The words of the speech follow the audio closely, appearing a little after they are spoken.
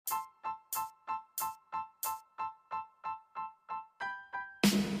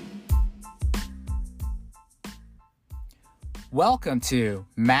Welcome to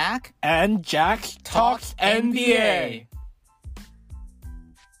Mac and Jack Talks NBA.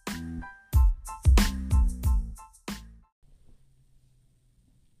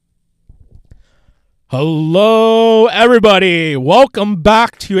 Hello, everybody. Welcome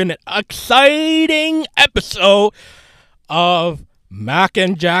back to an exciting episode of Mac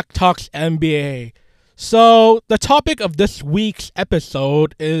and Jack Talks NBA. So, the topic of this week's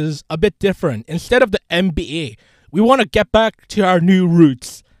episode is a bit different. Instead of the NBA, we want to get back to our new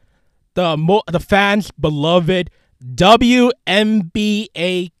roots. The fans' beloved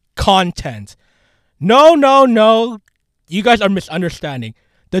WNBA content. No. You guys are misunderstanding.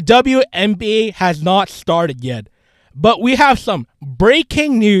 The WNBA has not started yet. But we have some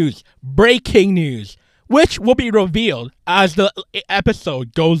breaking news, which will be revealed as the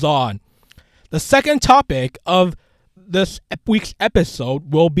episode goes on. The second topic of this week's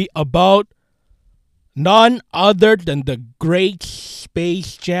episode will be about none other than the great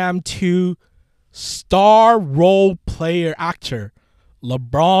Space Jam 2 star role player actor,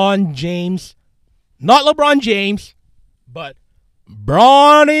 LeBron James. Not LeBron James, but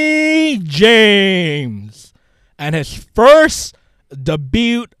Bronny James. And his first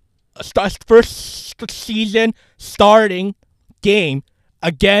season starting game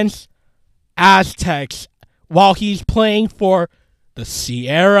against Aztecs while he's playing for the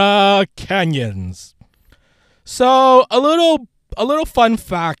Sierra Canyons. So a little fun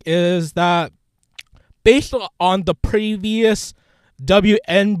fact is that based on the previous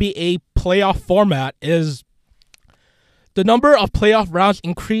WNBA playoff format is the number of playoff rounds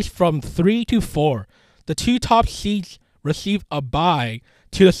increased from 3 to 4. The two top seeds receive a bye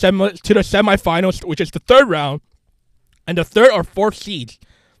to the semifinals, which is the third round, and the third or fourth seeds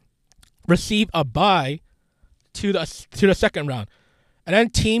receive a bye to the second round. And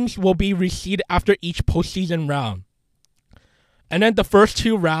then teams will be reseeded after each postseason round. And then the first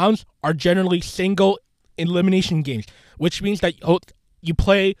two rounds are generally single elimination games, which means that you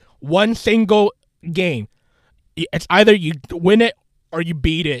play one single game. It's either you win it or you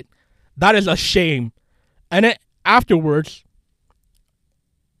beat it. That is a shame. And then afterwards,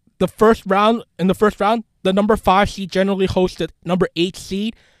 the first round, the number 5 seed generally hosts the number 8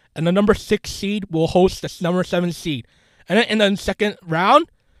 seed, and the number 6 seed will host the number 7 seed. And then in the second round,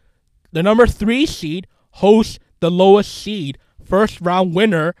 the number 3 seed hosts the lowest seed, first round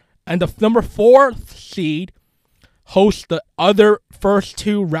winner, and the number 4 seed hosts the other first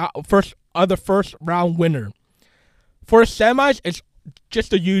round winner. For semis, it's just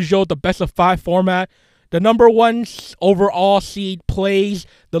the usual, the best of 5 format. The number 1 overall seed plays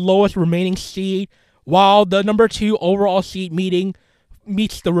the lowest remaining seed, while the number 2 overall seed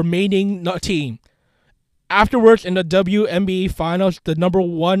meets the remaining team. Afterwards, in the WNBA Finals, the number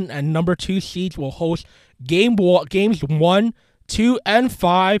 1 and number 2 seeds will host games 1, 2, and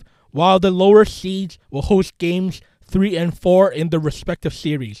 5, while the lower seeds will host games 3 and 4 in the respective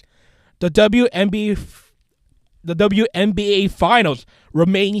series. The WNBA Finals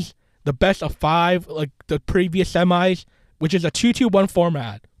remains the best of 5, like the previous semis, which is a 2-2-1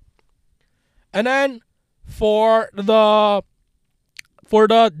 format. And then for the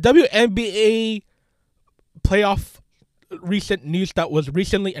WNBA playoff recent news that was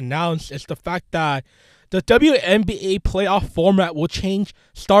recently announced is the fact that the WNBA playoff format will change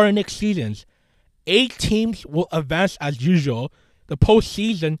starting next seasons. 8 teams will advance as usual. The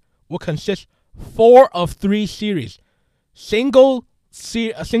postseason will consist 4 of 3 series. Single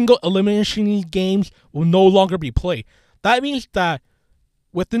elimination games will no longer be played. That means that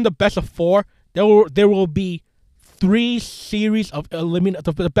within the best of 4, there will be 3 series of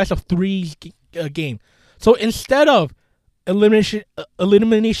the best of 3 game. So instead of elimination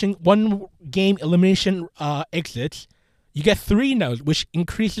 1 game elimination exits, you get 3 now, which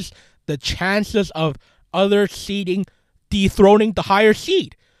increases the chances of other seeding dethroning the higher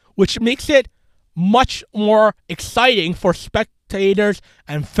seed, which makes it much more exciting for spectators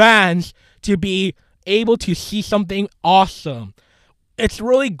and fans to be able to see something awesome. It's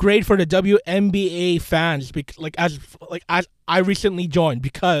really great for the WNBA fans, as I recently joined,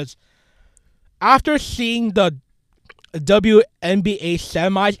 because after seeing the WNBA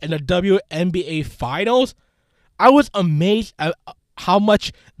semis and the WNBA finals, I was amazed at how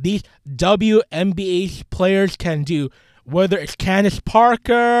much these WNBA players can do. Whether it's Candace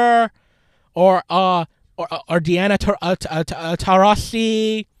Parker or Diana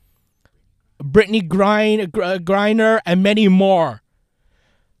Taurasi, Brittany Griner, and many more.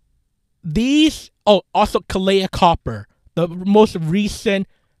 Also Kalea Copper, the most recent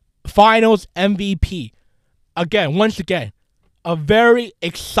Finals MVP. Once again, a very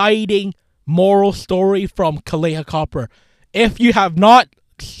exciting moral story from Kalea Copper. If you have not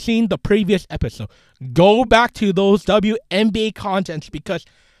seen the previous episode, go back to those WNBA contents because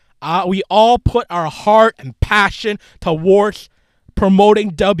we all put our heart and passion towards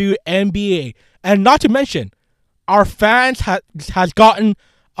promoting WNBA. And not to mention, our fans has gotten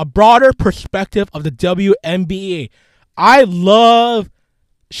a broader perspective of the WNBA. I love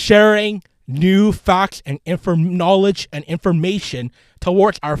sharing new facts and knowledge and information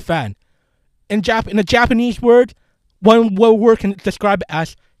towards our fan. In a Japanese word, one word can describe it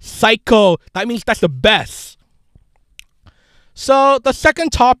as psycho. That means that's the best. So the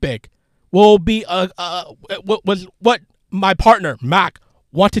second topic will be what my partner Mac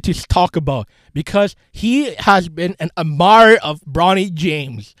wanted to talk about because he has been an admirer of Bronny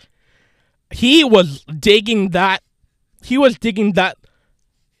James. He was digging that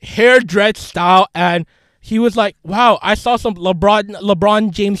hair dread style, and he was like, "Wow, I saw some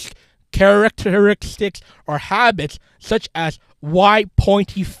LeBron James characteristics or habits such as wide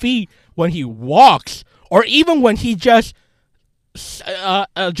pointy feet when he walks, or even when he just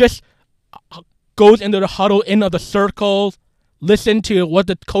goes into the huddle end of the circle, listen to what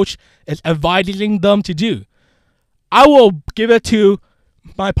the coach is advising them to do." I will give it to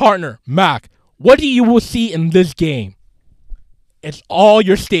my partner Mac. What do you will see in this game? It's all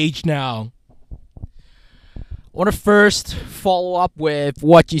your stage now. I want to first follow up with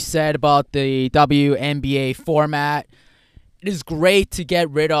what you said about the WNBA format. It is great to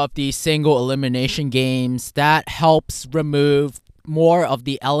get rid of the single elimination games. That helps remove more of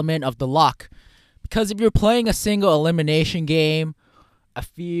the element of the luck. Because if you're playing a single elimination game, a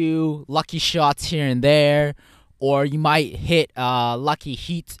few lucky shots here and there, or you might hit a lucky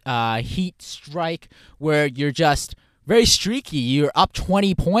heat strike where you're just very streaky. You're up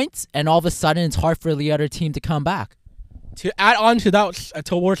 20 points, and all of a sudden it's hard for the other team to come back. To add on to that,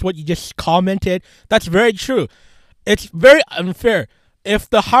 towards what you just commented, that's very true. It's very unfair if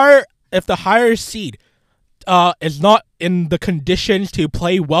the higher seed is not in the conditions to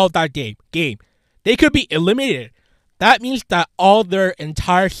play well that game. They could be eliminated. That means that all their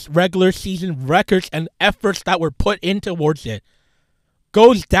entire regular season records and efforts that were put in towards it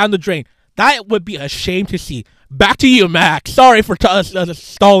goes down the drain. That would be a shame to see. Back to you, Mac. Sorry for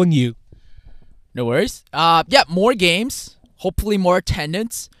stalling you. No worries. More games. Hopefully more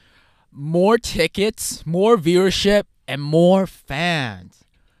attendance, more tickets, more viewership, and more fans,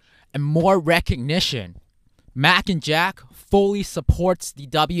 and more recognition. Mac and Jack fully supports the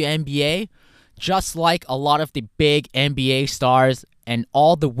WNBA, just like a lot of the big NBA stars and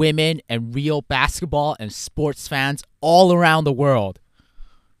all the women and real basketball and sports fans all around the world.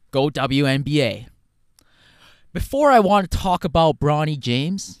 Go WNBA. Before I want to talk about Bronny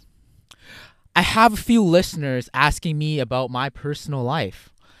James, I have a few listeners asking me about my personal life.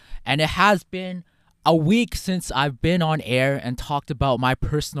 And it has been a week since I've been on air and talked about my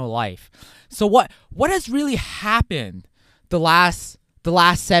personal life. So what has really happened the last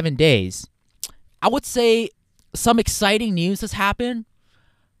 7 days? I would say some exciting news has happened.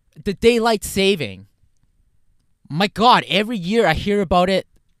 The daylight saving. My God, every year I hear about it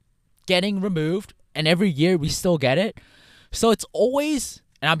getting removed, and every year we still get it. So it's always,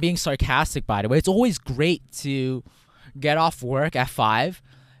 and I'm being sarcastic by the way, it's always great to get off work at 5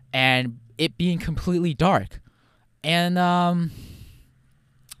 and it being completely dark. And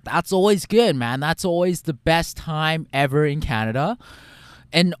that's always good, man. That's always the best time ever in Canada.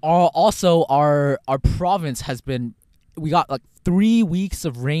 And also our province has been, we got like 3 weeks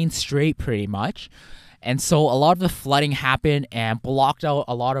of rain straight pretty much. And so a lot of the flooding happened and blocked out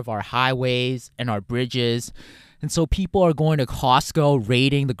a lot of our highways and our bridges. And so people are going to Costco,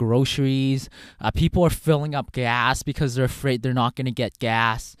 raiding the groceries. People are filling up gas because they're afraid they're not going to get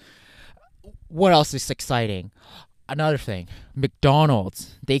gas. What else is exciting? Another thing,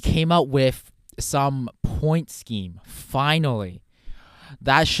 McDonald's. They came out with some point scheme, finally.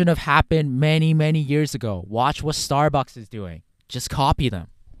 That should have happened many, many years ago. Watch what Starbucks is doing. Just copy them.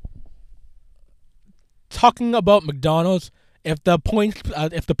 Talking about McDonald's, if the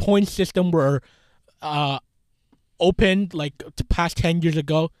point system were opened like past 10 years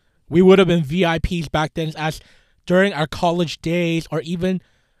ago, we would have been VIPs back then. As during our college days, or even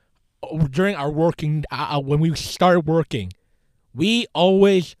during our working when we started working, we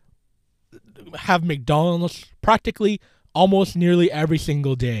always have McDonald's practically almost nearly every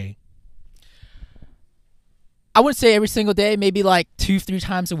single day. I wouldn't say every single day, maybe like 2-3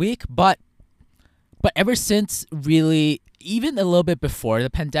 times a week, but ever since, really, even a little bit before the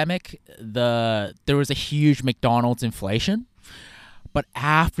pandemic, there was a huge McDonald's inflation. But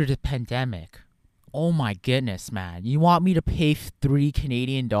after the pandemic, oh my goodness, man. You want me to pay $3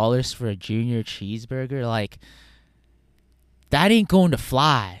 Canadian for a junior cheeseburger? Like, that ain't going to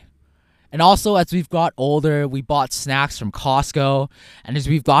fly. And also, as we've got older, we bought snacks from Costco. And as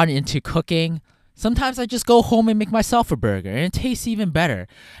we've gotten into cooking, sometimes I just go home and make myself a burger. And it tastes even better.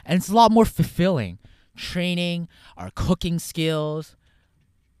 And it's a lot more fulfilling. Training our cooking skills.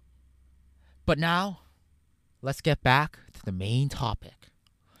 But now, let's get back to the main topic.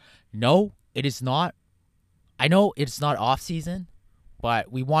 No, it is not. I know it's not off season,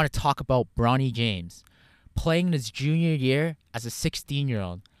 but we want to talk about Bronny James playing in his junior year as a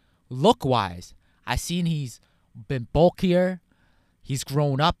 16-year-old. Look-wise, I've seen he's been bulkier. He's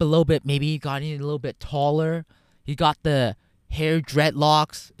grown up a little bit. Maybe he got in a little bit taller. He got the hair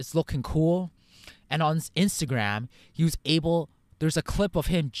dreadlocks. It's looking cool. And on his Instagram, he was able... There's a clip of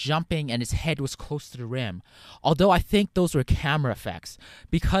him jumping and his head was close to the rim. Although I think those were camera effects.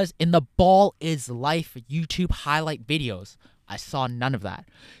 Because in the Ball is Life YouTube highlight videos, I saw none of that.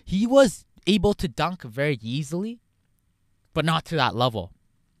 He was able to dunk very easily, but not to that level.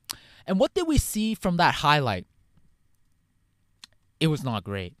 And what did we see from that highlight? It was not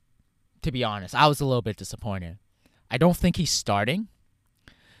great. To be honest, I was a little bit disappointed. I don't think he's starting.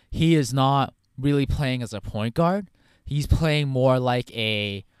 He is not really playing as a point guard. He's playing more like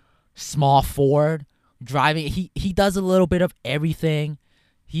a small forward, driving. He does a little bit of everything.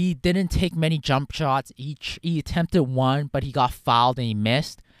 He didn't take many jump shots. He attempted one, but he got fouled and he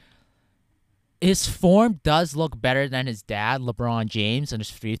missed. His form does look better than his dad, LeBron James, in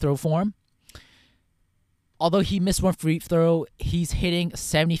his free throw form. Although he missed one free throw, he's hitting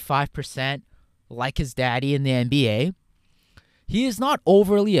 75% like his daddy in the NBA. He is not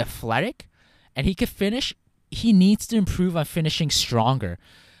overly athletic, and he could finish. He needs to improve on finishing stronger.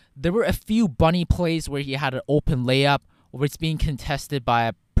 There were a few bunny plays where he had an open layup, where it's being contested by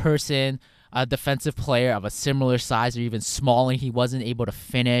a person, a defensive player of a similar size or even smaller, and he wasn't able to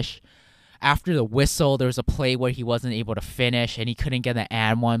finish. After the whistle, there was a play where he wasn't able to finish, and he couldn't get an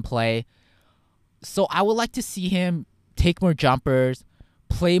and one play. So I would like to see him take more jumpers,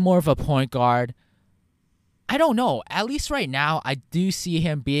 play more of a point guard. I don't know. At least right now, I do see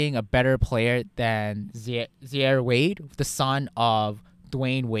him being a better player than Zaire Wade, the son of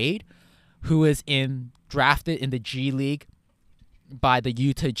Dwayne Wade, who is drafted in the G League by the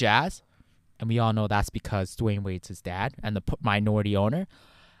Utah Jazz. And we all know that's because Dwayne Wade's his dad and the minority owner.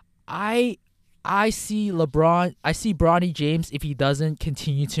 I see Bronny James, if he doesn't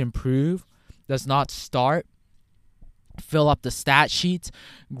continue to improve, does not start, fill up the stat sheets,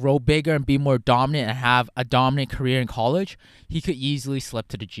 grow bigger and be more dominant and have a dominant career in college, he could easily slip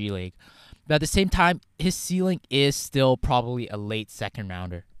to the G League. But at the same time, his ceiling is still probably a late second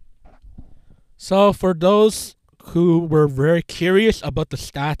rounder. So for those who were very curious about the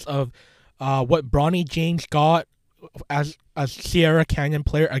stats of what Bronny James got as a Sierra Canyon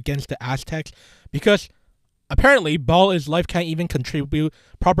player against the Aztecs, because apparently Ball is Life can't even contribute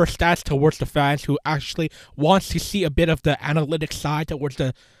proper stats towards the fans who actually wants to see a bit of the analytic side towards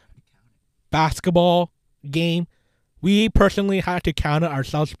the basketball game. We personally had to count it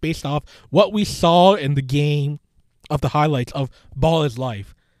ourselves based off what we saw in the game of the highlights of Ball is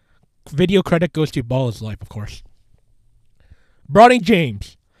Life. Video credit goes to Ball is Life, of course. Bronny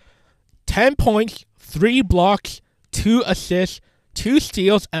James, 10 points, 3 blocks, 2 assists, 2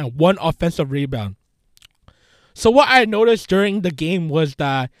 steals, and 1 offensive rebound. So what I noticed during the game was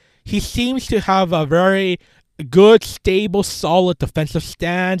that he seems to have a very good, stable, solid defensive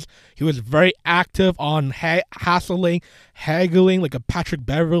stance. He was very active on haggling like a Patrick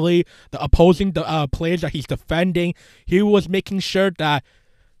Beverly, the opposing players that he's defending. He was making sure that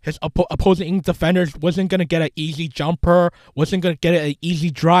his opposing defenders wasn't going to get an easy jumper, wasn't going to get an easy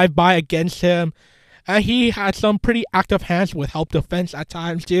drive-by against him. And he had some pretty active hands with help defense at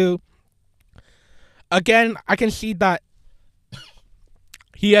times too. Again, I can see that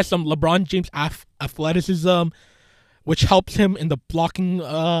he has some LeBron James athleticism, which helps him in the blocking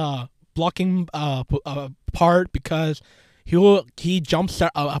part, because he jumps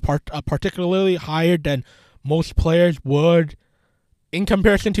particularly higher than most players would in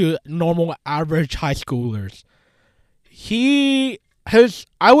comparison to normal average high schoolers.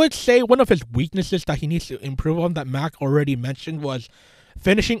 I would say one of his weaknesses that he needs to improve on, that Mac already mentioned, was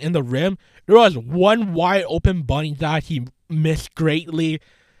finishing in the rim. There was one wide open bunny that he missed greatly.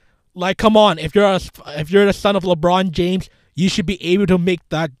 Like, come on, if you're the son of LeBron James, you should be able to make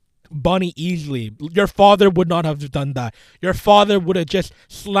that bunny easily. Your father would not have done that. Your father would have just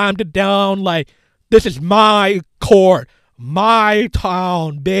slammed it down like, this is my court, my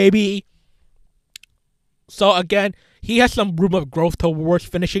town, baby. So again, he has some room of growth towards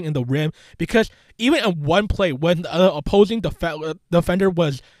finishing in the rim, because even in one play when the opposing defender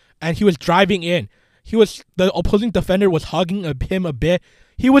was, and he was driving in, the opposing defender was hugging him a bit.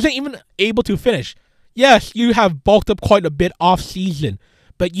 He wasn't even able to finish. Yes, you have bulked up quite a bit off season,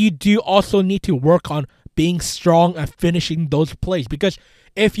 but you do also need to work on being strong and finishing those plays, because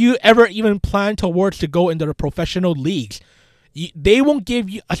if you ever even plan towards to go into the professional leagues, they won't give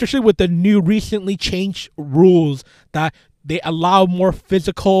you, especially with the new recently changed rules that they allow more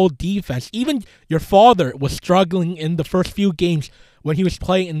physical defense. Even your father was struggling in the first few games when he was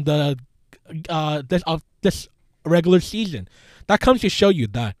playing in the this regular season. That comes to show you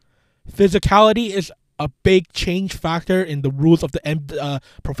that physicality is a big change factor in the rules of the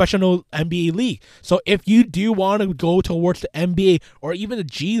professional NBA league. So if you do want to go towards the NBA or even the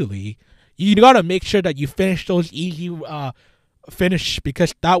G League, you gotta make sure that you finish those easy finish,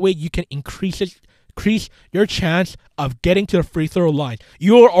 because that way you can increase your chance of getting to the free throw line.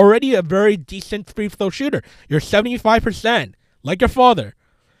 You're already a very decent free throw shooter. You're 75%, like your father.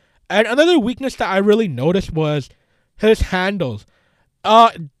 And another weakness that I really noticed was his handles.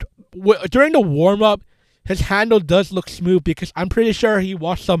 During the warm-up, his handle does look smooth, because I'm pretty sure he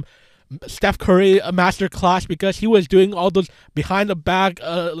watched some Steph Curry master class, because he was doing all those behind the back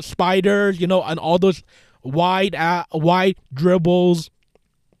spiders, and all those wide dribbles,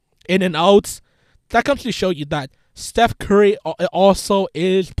 in and outs. That comes to show you that Steph Curry also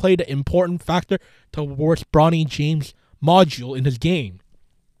played an important factor towards Bronny James' module in his game.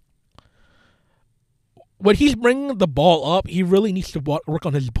 When he's bringing the ball up, he really needs to work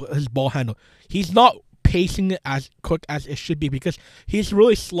on his ball handle. He's not pacing it as quick as it should be, because he's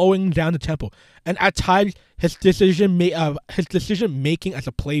really slowing down the tempo. And at times, his decision making as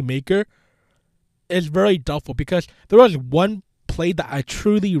a playmaker is very doubtful, because there was one play that I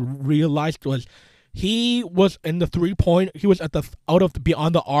truly realized was he was in the 3-point. He was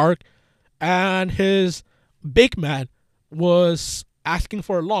beyond the arc, and his big man was asking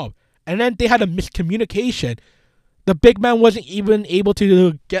for a lob. And then they had a miscommunication. The big man wasn't even able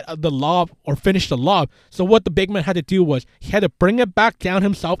to get the lob or finish the lob. So what the big man had to do was he had to bring it back down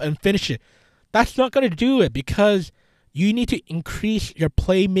himself and finish it. That's not going to do it, because you need to increase your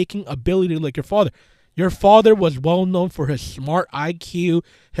playmaking ability like your father. Your father was well known for his smart IQ,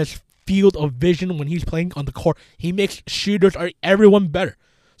 his field of vision when he's playing on the court. He makes shooters or everyone better.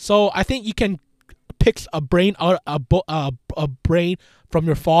 So I think you can pick a brain from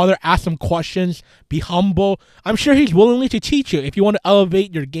your father, ask some questions, be humble. I'm sure he's willing to teach you if you want to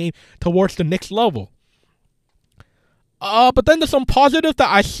elevate your game towards the next level. But then there's some positive that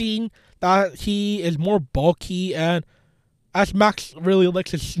I've seen, that he is more bulky, and as Max really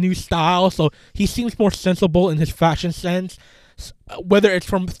likes his new style, so he seems more sensible in his fashion sense, whether it's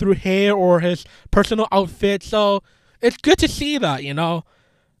through hair or his personal outfit. So it's good to see that,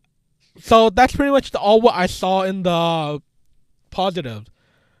 So that's pretty much all what I saw in the positive.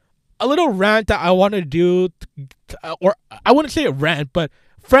 A little rant that I want to do, or I wouldn't say a rant, but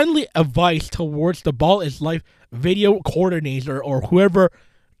friendly advice towards the Ball is Life video coordinator or whoever,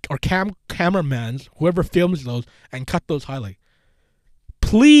 or cameramans, whoever films those and cut those highlights.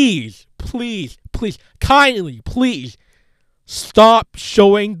 Please, kindly, please stop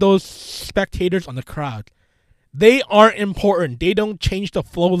showing those spectators on the crowd. They aren't important. They don't change the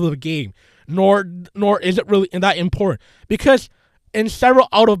flow of the game, nor is it really that important. Because in several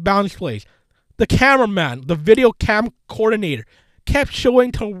out-of-bounds plays, the cameraman, the video cam coordinator, kept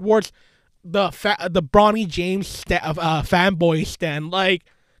showing towards the Bronny James fanboy stand. Like,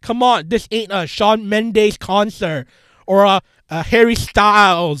 come on, this ain't a Shawn Mendes concert, or a Harry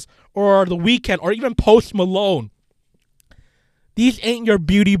Styles, or The Weeknd, or even Post Malone. These ain't your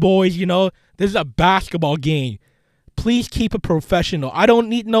beauty boys, This is a basketball game. Please keep it professional. I don't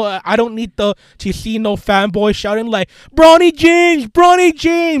need to see no fanboy shouting like Bronny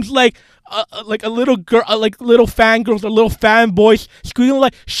James, like a little girl, like little fangirls or little fanboys screaming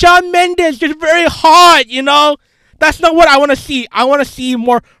like Shawn Mendes is very hot. That's not what I want to see. I want to see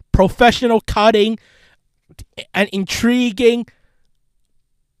more professional cutting and intriguing,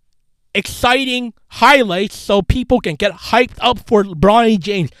 exciting highlights so people can get hyped up for Bronny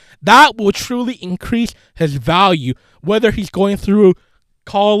James. That will truly increase his value, whether he's going through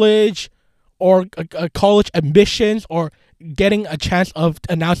college or college admissions or getting a chance of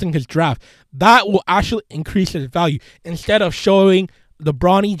announcing his draft. That will actually increase his value instead of showing the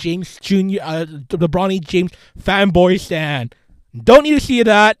Bronny James the Bronny James fanboy stand. Don't need to see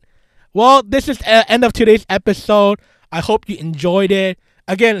that. Well, this is the end of today's episode. I hope you enjoyed it.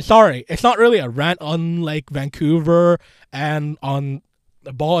 Again, sorry, it's not really a rant on like Vancouver and on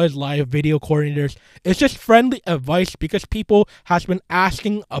the Ball is Live video coordinators. It's just friendly advice because people has been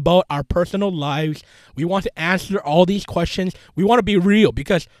asking about our personal lives. We want to answer all these questions. We want to be real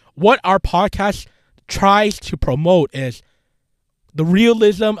because what our podcast tries to promote is the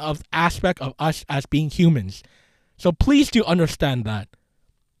realism of aspect of us as being humans. So please do understand that.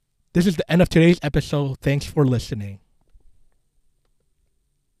 This is the end of today's episode. Thanks for listening.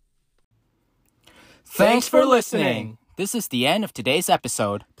 Thanks for listening. This is the end of today's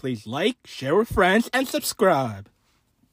episode. Please like, share with friends, and subscribe.